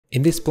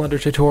In this Blender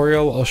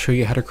tutorial, I'll show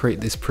you how to create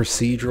this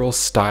procedural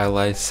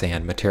stylized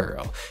sand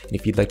material. And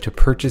if you'd like to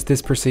purchase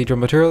this procedural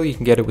material, you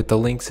can get it with the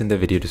links in the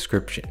video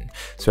description.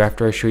 So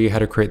after I show you how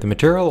to create the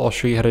material, I'll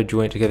show you how to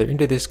join it together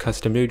into this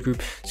custom node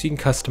group so you can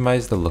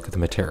customize the look of the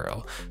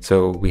material.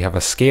 So we have a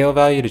scale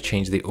value to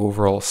change the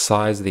overall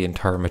size of the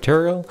entire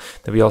material.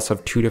 Then we also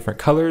have two different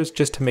colors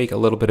just to make a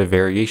little bit of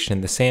variation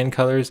in the sand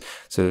colors.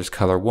 So there's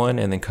color 1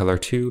 and then color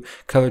 2.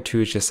 Color 2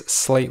 is just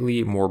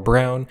slightly more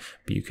brown,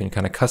 but you can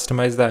kind of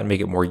customize that and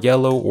make it more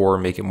yellow or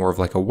make it more of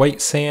like a white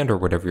sand or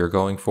whatever you're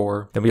going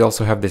for. Then we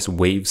also have this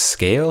wave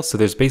scale. So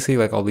there's basically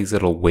like all these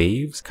little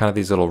waves, kind of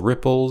these little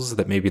ripples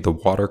that maybe the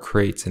water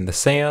creates in the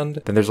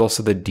sand. Then there's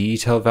also the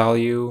detail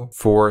value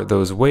for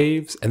those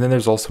waves. And then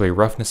there's also a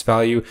roughness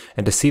value.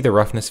 And to see the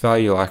roughness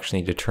value, you'll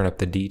actually need to turn up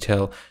the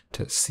detail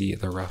to see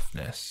the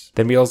roughness.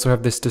 Then we also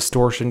have this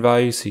distortion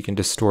value, so you can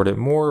distort it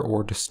more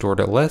or distort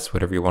it less,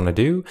 whatever you want to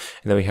do.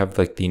 And then we have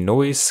like the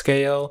noise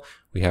scale.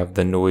 We have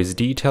the noise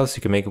detail, so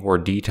you can make it more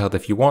detailed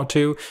if you want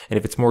to. And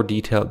if it's more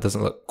detailed, it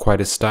doesn't look quite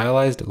as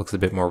stylized. It looks a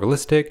bit more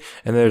realistic.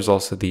 And then there's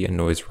also the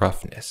noise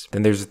roughness.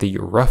 Then there's the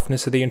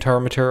roughness of the entire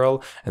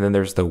material. And then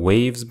there's the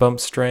waves bump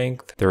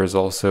strength. There is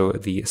also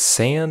the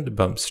sand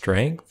bump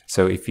strength.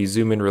 So if you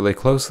zoom in really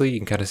closely, you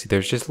can kind of see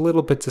there's just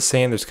little bits of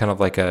sand. There's kind of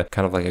like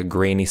a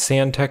grainy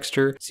sand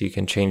texture. So you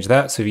can change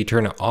that. So if you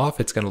turn it off,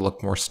 it's going to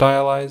look more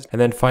stylized. And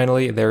then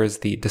finally, there is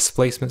the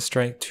displacement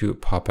strength to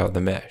pop out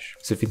the mesh.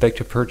 So if you'd like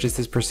to purchase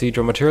this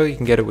procedural material, you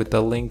can get it with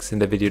the links in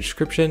the video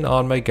description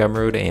on my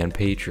Gumroad and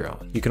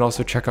Patreon. You can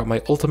also check out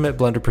my Ultimate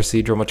Blender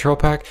Procedural Material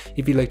Pack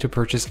if you'd like to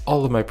purchase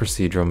all of my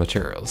procedural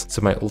materials.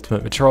 So my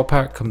Ultimate Material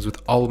Pack comes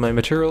with all of my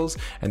materials,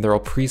 and they're all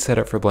pre-set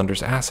up for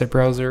Blender's asset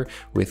browser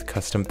with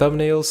custom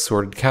thumbnails,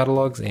 sorted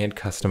catalogs, and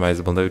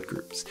customizable node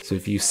groups. So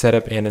if you set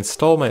up and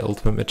install my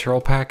Ultimate Material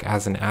Pack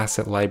as an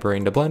asset library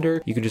into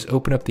Blender, you can just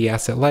open up the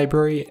asset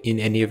library in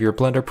any of your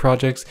Blender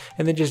projects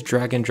and then just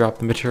drag and drop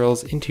the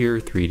materials into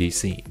your 3D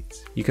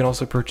scenes. You can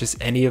also purchase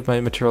any of my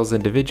materials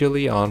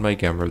individually on my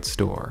Gumroad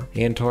store.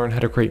 And to learn how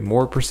to create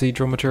more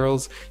procedural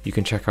materials, you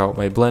can check out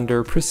my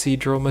Blender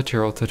Procedural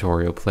Material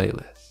Tutorial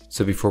playlist.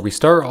 So before we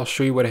start, I'll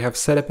show you what I have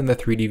set up in the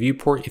 3D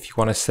viewport if you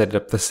want to set it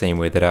up the same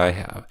way that I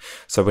have.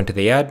 So I went to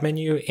the add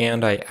menu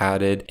and I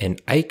added an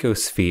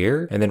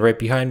icosphere, and then right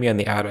behind me on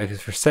the add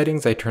icosphere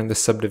settings, I turned the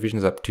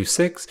subdivisions up to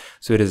 6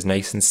 so it is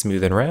nice and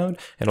smooth and round,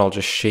 and I'll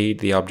just shade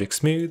the object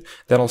smooth.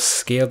 Then I'll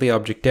scale the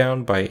object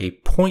down by a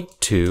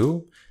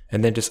 0.2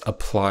 and then just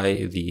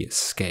apply the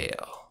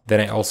scale. Then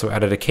I also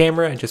added a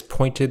camera and just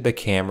pointed the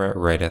camera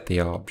right at the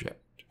object.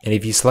 And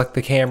if you select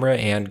the camera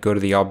and go to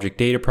the object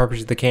data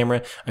properties of the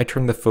camera, I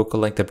turn the focal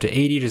length up to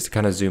 80 just to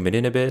kind of zoom it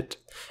in a bit.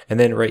 And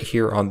then right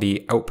here on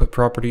the output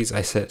properties,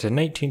 I set it to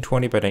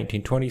 1920 by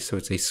 1920, so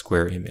it's a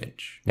square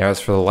image. Now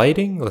as for the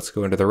lighting, let's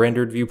go into the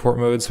rendered viewport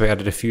mode. So I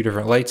added a few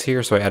different lights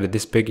here. So I added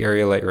this big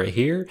area light right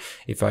here.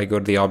 If I go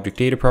to the object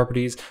data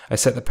properties, I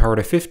set the power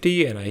to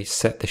 50 and I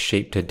set the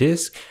shape to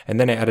disk. And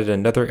then I added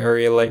another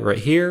area light right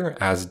here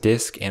as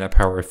disk and a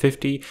power of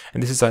 50.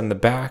 And this is on the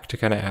back to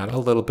kind of add a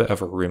little bit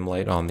of a rim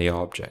light on the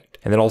object.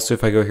 And then also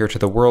if I go here to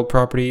the world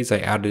properties, I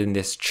added in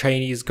this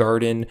Chinese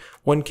garden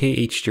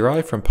 1K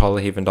HDRI from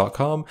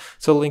polyhaven.com.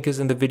 So the link is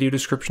in the video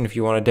description if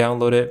you want to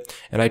download it.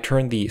 And I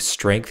turned the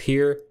strength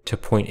here to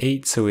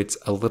 0.8 so it's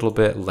a little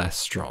bit less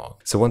strong.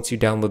 So once you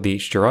download the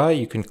HDRI,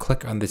 you can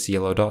click on this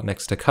yellow dot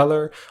next to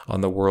color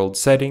on the world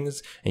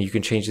settings, and you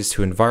can change this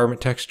to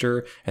environment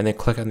texture and then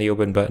click on the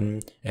open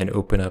button and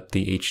open up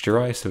the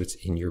HDRI so it's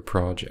in your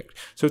project.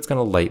 So it's going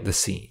to light the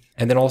scene.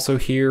 And then also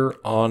here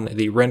on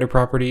the render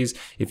properties,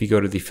 if you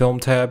go to the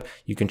film tab,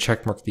 you can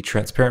check mark the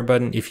transparent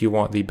button if you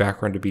want the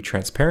background to be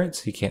transparent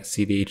so you can't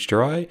see the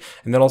HDRI.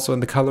 And then also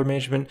in the color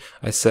management,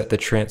 I set the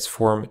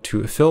transform to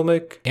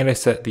filmic and I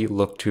set the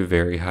look to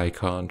very high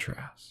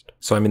contrast.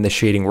 So I'm in the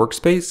shading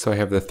workspace, so I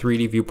have the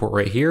 3D viewport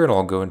right here, and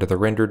I'll go into the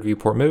rendered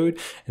viewport mode,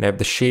 and I have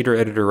the shader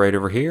editor right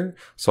over here.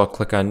 So I'll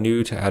click on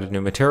new to add a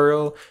new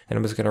material, and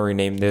I'm just going to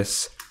rename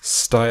this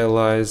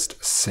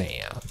Stylized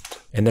Sand.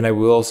 And then I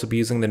will also be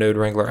using the Node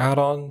Wrangler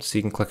add-on, so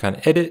you can click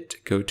on Edit,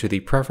 go to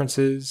the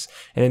Preferences,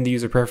 and in the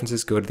User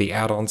Preferences, go to the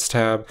Add-ons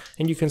tab,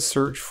 and you can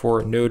search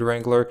for Node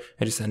Wrangler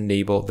and just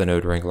enable the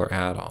Node Wrangler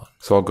add-on.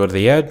 So I'll go to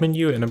the Add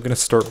menu, and I'm going to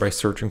start by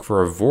searching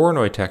for a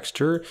Voronoi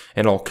texture,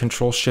 and I'll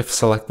Control-Shift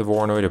select the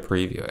Voronoi to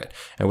preview it.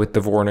 And with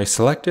the Voronoi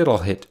selected, I'll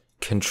hit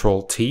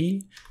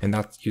Control-T, and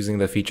that's using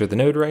the feature of the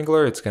Node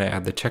Wrangler. It's going to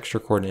add the texture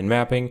coordinate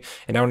mapping,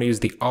 and I want to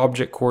use the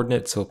object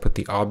coordinates, so I'll put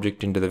the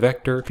object into the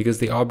vector because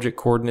the object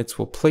coordinates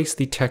will place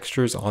the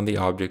textures on the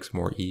objects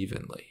more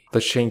evenly.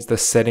 Let's change the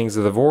settings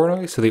of the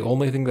Voronoi. So the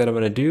only thing that I'm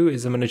going to do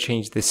is I'm going to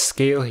change this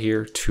scale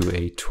here to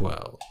a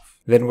 12.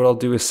 Then what I'll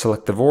do is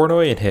select the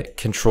Voronoi and hit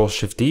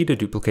Control-Shift-D to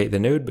duplicate the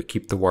node but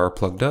keep the wire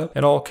plugged up,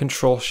 and I'll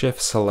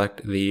Control-Shift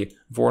select the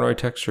Voronoi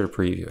texture to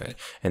preview it.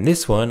 And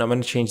this one, I'm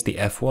going to change the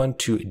F1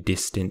 to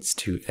distance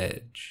to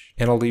edge.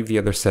 And I'll leave the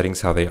other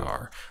settings how they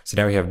are. So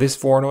now we have this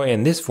Voronoi,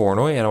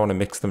 and I want to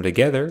mix them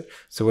together.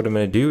 So what I'm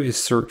going to do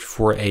is search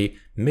for a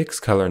mix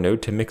color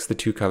node to mix the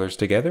two colors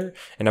together.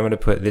 And I'm going to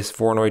put this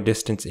Voronoi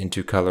distance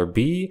into color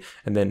B,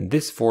 and then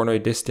this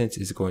Voronoi distance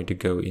is going to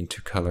go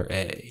into color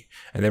A.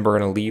 And then we're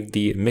going to leave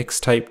the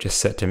mix type just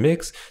set to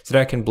mix, so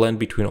that I can blend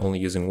between only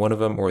using one of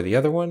them or the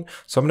other one.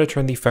 So I'm going to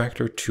turn the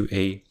factor to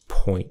a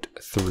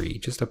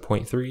 0.3, just a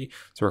 0.3,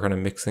 so we're kind of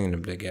mixing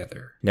them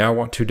together. Now I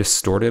want to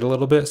distort it a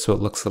little bit so it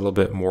looks a little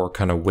bit more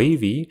kind of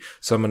wavy,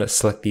 so I'm going to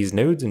select these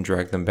nodes and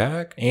drag them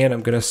back, and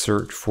I'm going to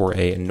search for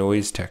a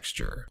noise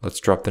texture. Let's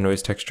drop the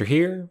noise texture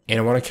here, and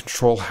I want to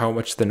control how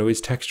much the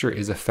noise texture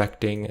is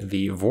affecting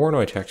the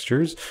Voronoi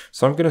textures,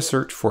 so I'm going to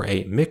search for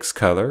a mix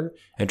color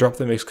and drop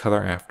the mix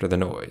color after the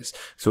noise.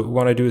 So what we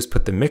want to do is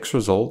put the mix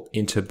result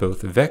into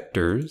both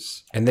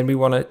vectors, and then we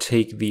want to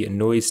take the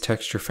noise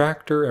texture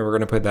factor and we're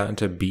going to put that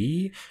into B,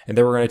 and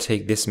then we're going to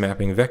take this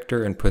mapping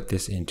vector and put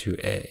this into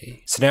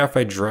A. So now if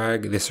I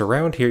drag this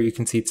around here, you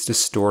can see it's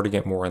distorting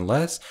it more and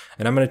less,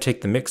 and I'm going to take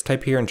the mix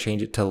type here and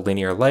change it to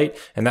linear light,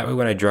 and that way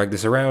when I drag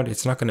this around,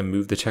 it's not going to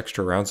move the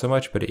texture around so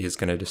much, but it is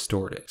going to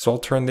distort it. So I'll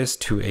turn this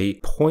to a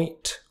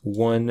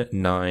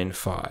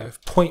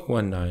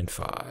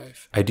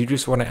 0.195. I do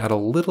just want to add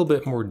a little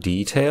bit more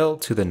detail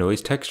to the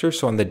noise texture.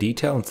 So on the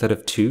detail, instead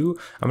of 2,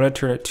 I'm going to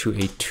turn it to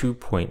a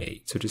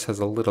 2.8. So it just has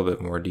a little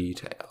bit more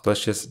detail.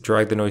 Let's just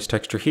drag the noise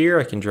texture here.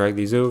 I can drag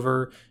these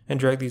over and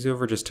drag these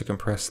over just to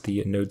compress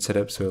the node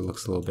setup so it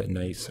looks a little bit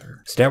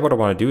nicer. So now what I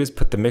want to do is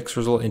put the mix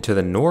result into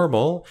the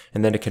normal,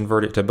 and then to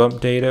convert it to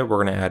bump data,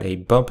 we're going to add a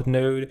bump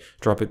node,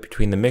 drop it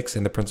between the mix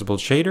and the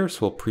principled shader.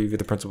 So we'll preview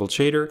the principled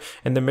shader,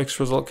 and the mix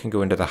result can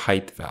go into the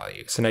height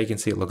value. So now you can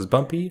see it looks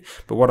bumpy,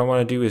 but what I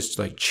want to do is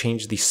like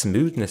change the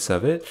smoothness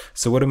of it.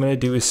 So what I'm going to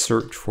do is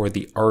search for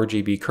the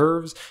RGB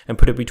curves and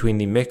put it between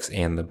the mix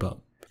and the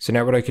bump. So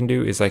now what I can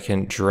do is I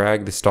can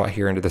drag this dot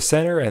here into the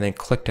center and then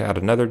click to add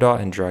another dot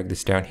and drag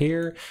this down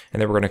here.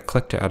 And then we're going to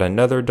click to add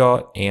another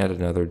dot and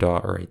another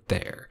dot right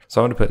there.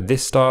 So I'm going to put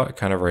this dot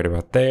kind of right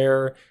about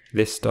there.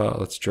 This dot,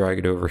 let's drag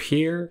it over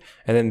here.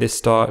 And then this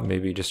dot,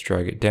 maybe just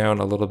drag it down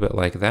a little bit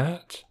like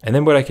that. And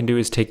then what I can do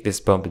is take this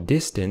bump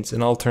distance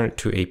and I'll turn it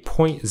to a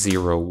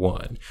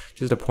 0.01,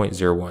 just a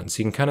 0.01. So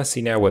you can kind of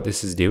see now what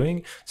this is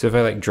doing. So if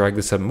I like drag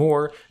this up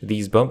more,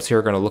 these bumps here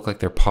are going to look like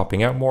they're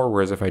popping out more.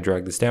 Whereas if I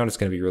drag this down, it's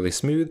going to be really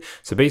smooth.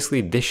 So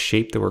basically this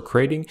shape that we're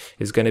creating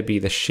is going to be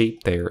the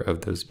shape there of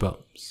those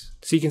bumps.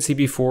 So you can see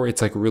before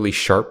it's like really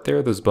sharp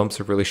there. Those bumps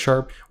are really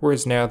sharp,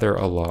 whereas now they're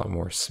a lot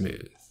more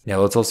smooth.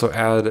 Now let's also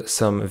add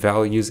some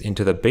values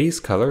into the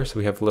base color so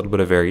we have a little bit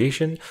of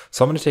variation.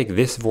 So I'm going to take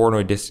this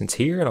Voronoi distance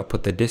here and I'll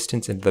put the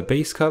distance into the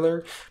base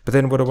color. But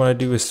then what I want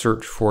to do is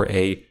search for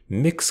a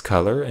mix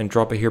color and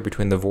drop it here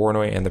between the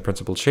Voronoi and the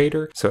principled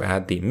shader. So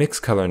add the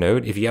mix color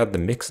node. If you add the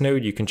mix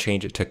node, you can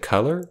change it to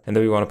color. And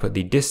then we want to put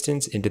the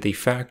distance into the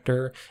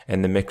factor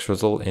and the mix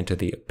result into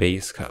the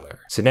base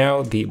color. So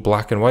now the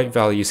black and white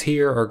values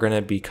here are going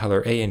to be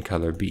color A and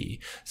color B.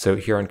 So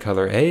here on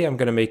color A, I'm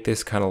going to make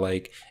this kind of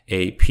like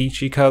a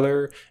peachy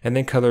color, and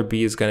then color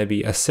B is going to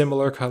be a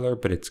similar color,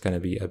 but it's going to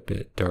be a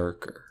bit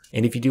darker.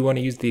 And if you do want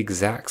to use the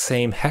exact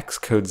same hex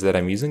codes that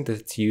I'm using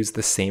to use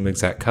the same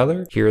exact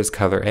color, here is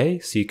color A,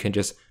 so you can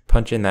just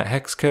punch in that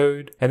hex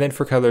code. And then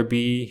for color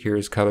B, here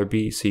is color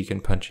B, so you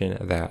can punch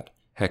in that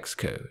hex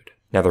code.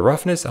 Now the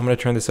roughness, I'm going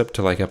to turn this up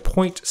to like a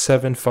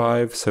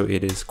 0.75, so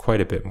it is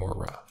quite a bit more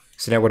rough.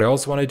 So now what I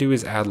also want to do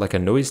is add like a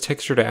noise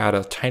texture to add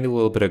a tiny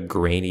little bit of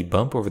grainy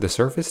bump over the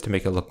surface to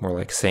make it look more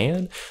like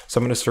sand. So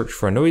I'm going to search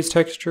for a noise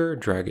texture,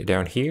 drag it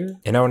down here,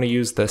 and I want to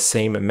use the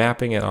same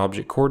mapping and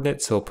object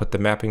coordinates. So I'll put the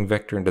mapping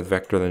vector into the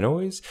vector of the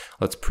noise.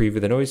 Let's preview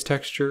the noise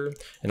texture,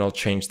 and I'll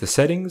change the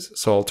settings.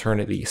 So I'll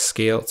turn the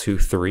scale to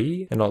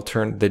 3, and I'll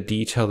turn the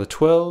detail to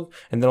 12,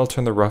 and then I'll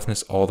turn the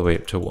roughness all the way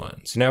up to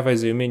 1. So now if I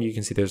zoom in, you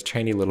can see there's a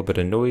tiny little bit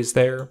of noise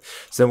there.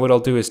 So then what I'll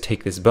do is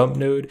take this bump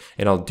node,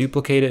 and I'll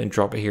duplicate it and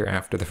drop it here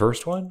after the first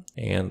one.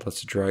 And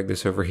let's drag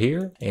this over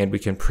here, and we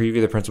can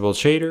preview the principled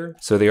shader.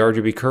 So the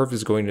RGB curve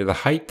is going to the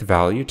height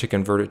value to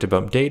convert it to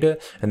bump data,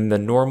 and then the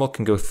normal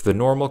can go through the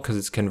normal because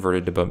it's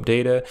converted to bump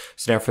data.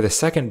 So now for the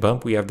second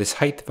bump, we have this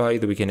height value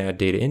that we can add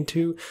data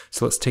into.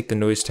 So let's take the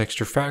noise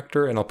texture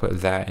factor, and I'll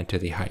put that into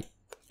the height.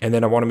 And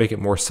then I want to make it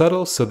more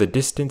subtle, so the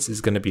distance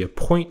is going to be a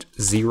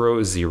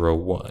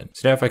 0.001.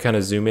 So now if I kind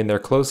of zoom in there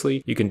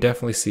closely, you can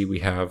definitely see we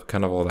have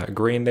kind of all that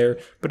grain there,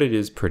 but it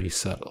is pretty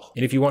subtle.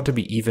 And if you want to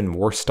be even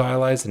more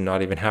stylized and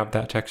not even have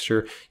that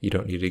texture, you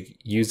don't need to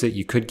use it.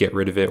 You could get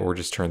rid of it or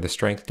just turn the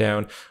strength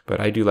down, but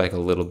I do like a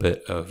little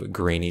bit of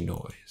grainy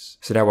noise.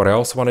 So now what I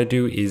also want to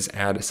do is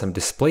add some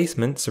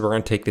displacement. So we're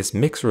going to take this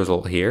mix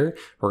result here.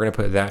 We're going to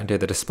put that into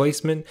the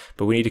displacement,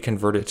 but we need to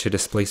convert it to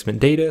displacement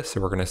data. So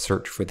we're going to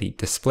search for the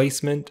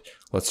displacement. displacement.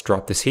 Let's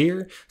drop this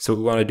here. So what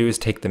we want to do is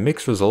take the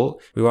mix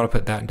result. We want to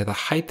put that into the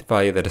height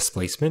value of the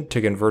displacement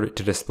to convert it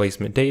to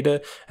displacement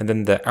data. And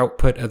then the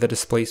output of the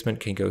displacement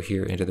can go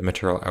here into the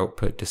material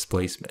output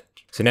displacement.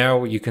 So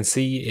now you can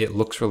see it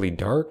looks really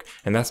dark,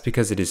 and that's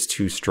because it is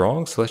too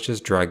strong. So let's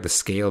just drag the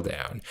scale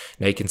down.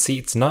 Now you can see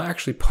it's not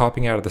actually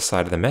popping out of the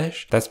side of the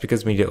mesh. That's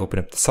because we need to open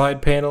up the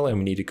side panel and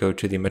we need to go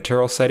to the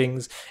material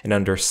settings, and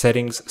under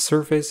settings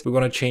surface, we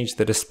want to change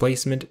the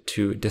displacement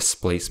to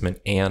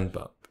displacement and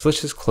bump. So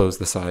let's just close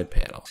the side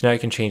panel. So now I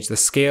can change the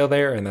scale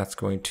there, and that's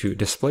going to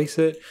displace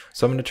it.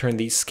 So I'm going to turn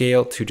the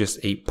scale to just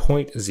a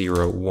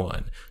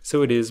 0.01.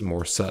 So it is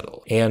more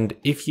subtle. And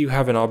if you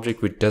have an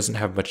object which doesn't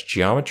have much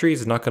geometry,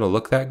 it's not going to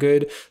look that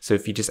good. So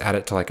if you just add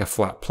it to like a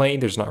flat plane,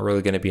 there's not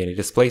really going to be any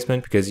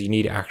displacement because you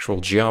need actual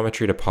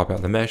geometry to pop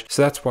out the mesh.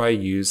 So that's why I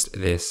used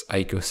this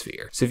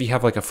icosphere. So if you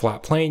have like a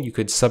flat plane, you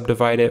could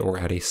subdivide it or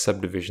add a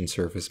subdivision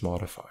surface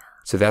modifier.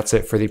 So that's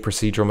it for the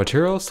procedural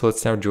material. So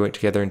let's now join it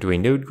together into a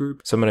node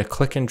group. So I'm going to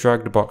click and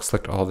drag to box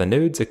select all the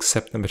nodes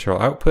except the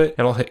material output,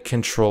 and I'll hit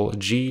Control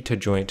G to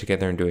join it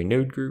together into a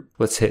node group.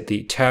 Let's hit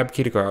the tab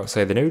key to go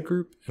outside the node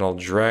group, and I'll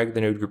drag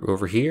the node group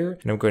over here,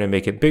 and I'm going to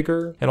make it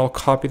bigger, and I'll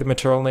copy the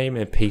material name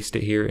and paste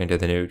it here into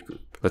the node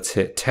group. Let's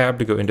hit tab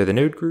to go into the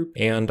node group,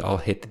 and I'll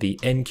hit the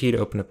N key to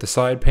open up the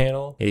side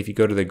panel. And if you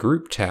go to the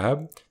group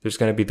tab, there's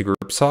going to be the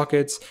group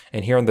sockets,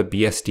 and here on the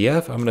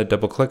BSDF, I'm going to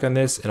double click on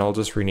this, and I'll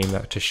just rename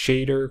that to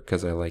shader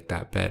because I like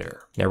that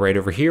better. Now right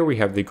over here, we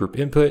have the group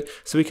input,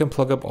 so we can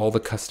plug up all the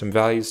custom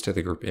values to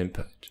the group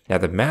input. Now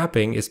the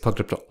mapping is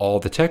plugged up to all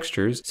the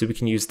textures, so we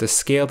can use the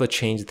scale to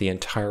change the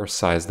entire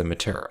size of the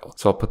material.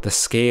 So I'll put the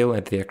scale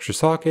into the extra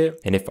socket,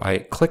 and if I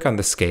click on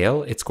the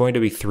scale, it's going to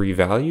be 3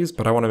 values,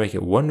 but I want to make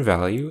it 1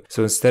 value.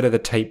 So instead of the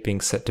type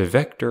being set to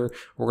vector,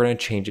 we're going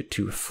to change it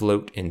to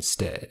float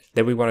instead.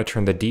 Then we want to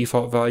turn the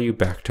default value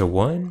back to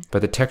 1,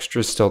 but the texture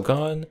is still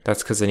gone.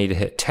 That's because I need to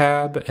hit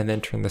tab and then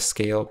turn the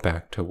scale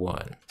back to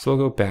 1. So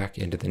we'll go back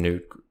into the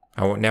node group.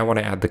 I now want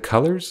to add the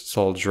colors,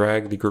 so I'll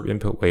drag the group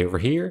input way over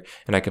here,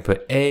 and I can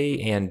put A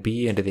and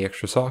B into the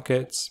extra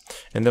sockets,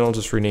 and then I'll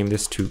just rename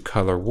this to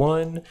color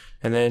 1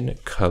 and then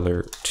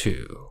color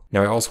 2.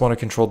 Now I also want to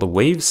control the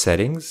wave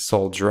settings,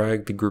 so I'll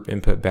drag the group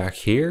input back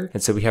here,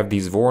 and so we have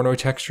these Voronoi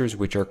textures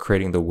which are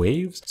creating the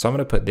waves. So I'm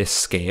going to put this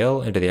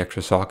scale into the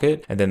extra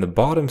socket, and then the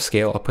bottom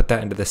scale, I'll put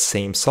that into the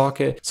same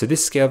socket, so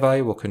this scale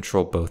value will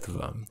control both of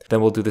them.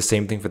 Then we'll do the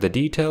same thing for the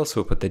detail,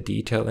 so we'll put the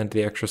detail into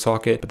the extra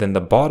socket, but then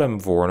the bottom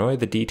Voronoi,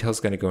 the detail is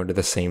going to go into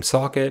the same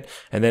socket,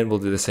 and then we'll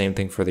do the same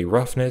thing for the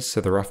roughness, so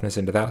the roughness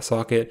into that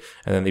socket,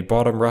 and then the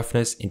bottom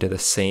roughness into the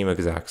same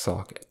exact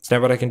socket. So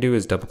now what I can do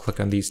is double click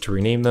on these to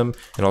rename them,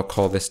 and I'll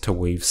call this to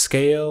wave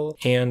scale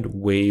and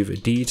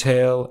wave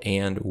detail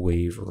and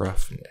wave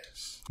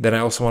roughness. Then I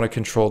also want to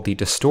control the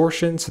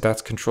distortion, so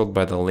that's controlled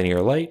by the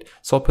linear light.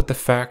 So I'll put the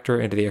factor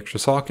into the extra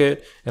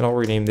socket, and I'll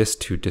rename this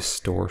to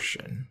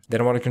distortion.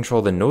 Then I want to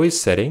control the noise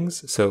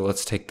settings, so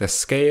let's take the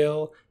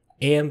scale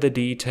and the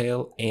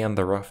detail and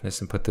the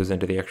roughness and put those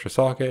into the extra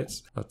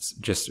sockets. Let's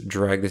just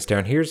drag this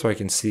down here so I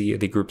can see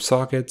the group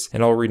sockets,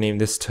 and I'll rename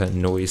this to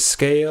noise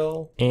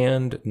scale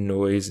and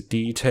noise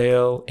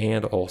detail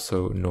and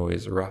also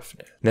noise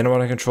roughness. Then I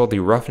want to control the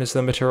roughness of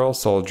the material,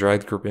 so I'll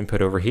drag the group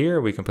input over here.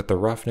 We can put the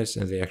roughness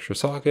into the extra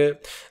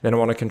socket. Then I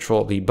want to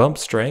control the bump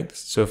strength,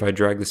 so if I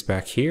drag this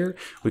back here,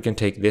 we can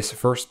take this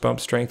first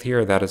bump strength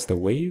here, that is the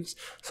waves.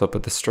 So I'll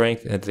put the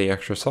strength into the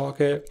extra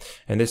socket,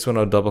 and this one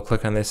I'll double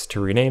click on this to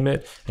rename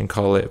it and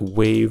call it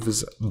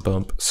waves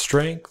bump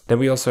strength. Then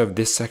we also have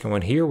this second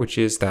one here, which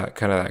is that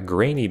kind of that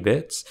grainy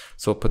bits.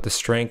 So I'll put the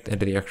strength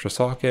into the extra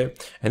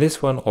socket, and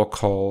this one I'll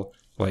call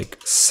like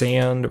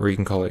sand, or you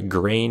can call it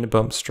grain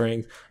bump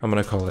strength. I'm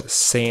going to call it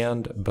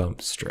sand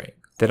bump strength.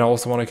 Then I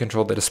also want to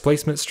control the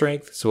displacement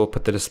strength, so we'll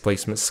put the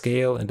displacement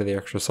scale into the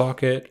extra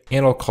socket,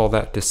 and I'll call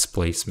that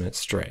displacement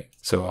strength.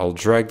 So I'll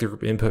drag the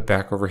group input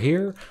back over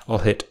here, I'll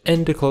hit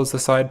N to close the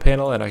side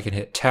panel, and I can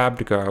hit tab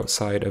to go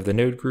outside of the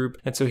node group.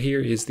 And so here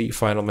is the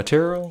final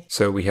material.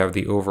 So we have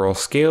the overall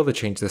scale to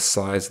change the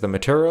size of the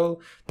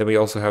material. Then we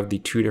also have the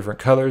 2 different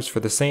colors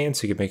for the sand,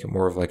 so you can make it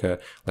more of like a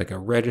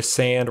reddish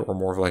sand or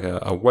more of like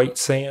a white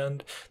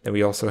sand. Then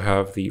we also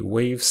have the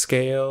wave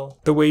scale,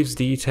 the waves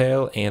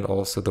detail, and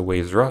also the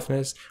waves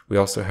roughness. We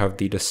also have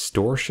the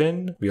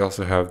distortion. We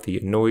also have the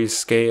noise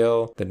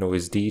scale, the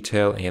noise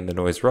detail, and the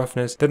noise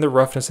roughness. Then the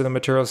roughness of the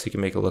material, so you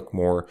can make it look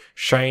more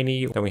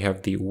shiny. Then we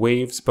have the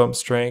waves bump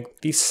strength,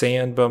 the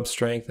sand bump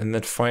strength, and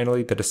then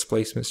finally the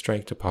displacement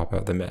strength to pop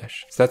out the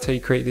mesh. So that's how you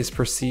create this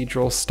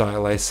procedural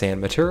stylized sand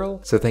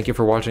material. So thank you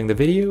for watching the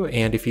video,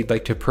 and if you'd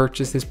like to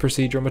purchase this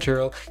procedural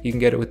material, you can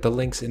get it with the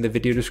links in the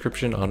video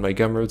description on my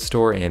Gumroad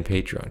store and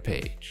Patreon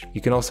page.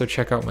 You can also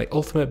check out my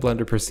Ultimate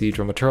Blender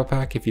procedural material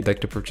pack if you'd like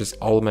to purchase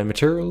all of my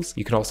materials.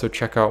 You can also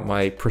check out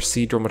my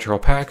procedural material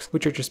packs,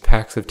 which are just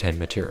packs of 10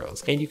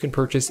 materials, and you can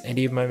purchase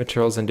any of my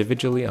materials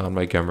individually on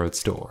my Gumroad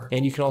store.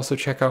 And you can also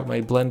check out my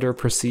Blender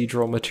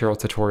procedural material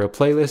tutorial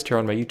playlist here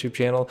on my YouTube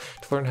channel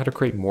to learn how to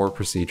create more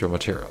procedural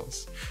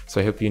materials. So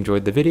I hope you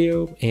enjoyed the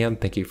video, and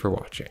thank you for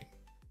watching.